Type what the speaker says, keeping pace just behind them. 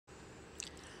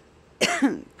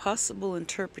Possible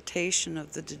interpretation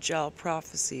of the Dajjal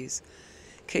prophecies.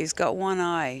 Okay, he's got one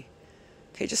eye.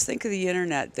 Okay, just think of the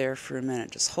internet there for a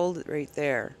minute. Just hold it right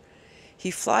there.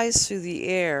 He flies through the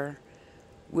air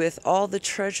with all the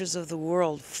treasures of the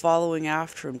world following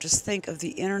after him. Just think of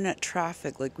the internet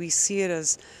traffic, like we see it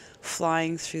as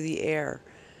flying through the air.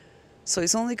 So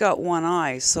he's only got one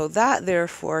eye. So that,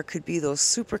 therefore, could be those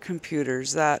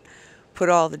supercomputers that put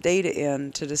all the data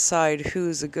in to decide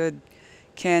who's a good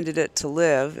candidate to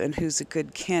live and who's a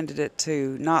good candidate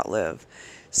to not live.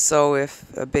 So if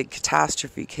a big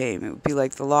catastrophe came, it would be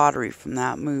like the lottery from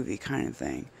that movie kind of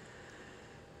thing.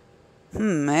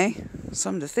 Eh?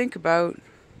 Something to think about.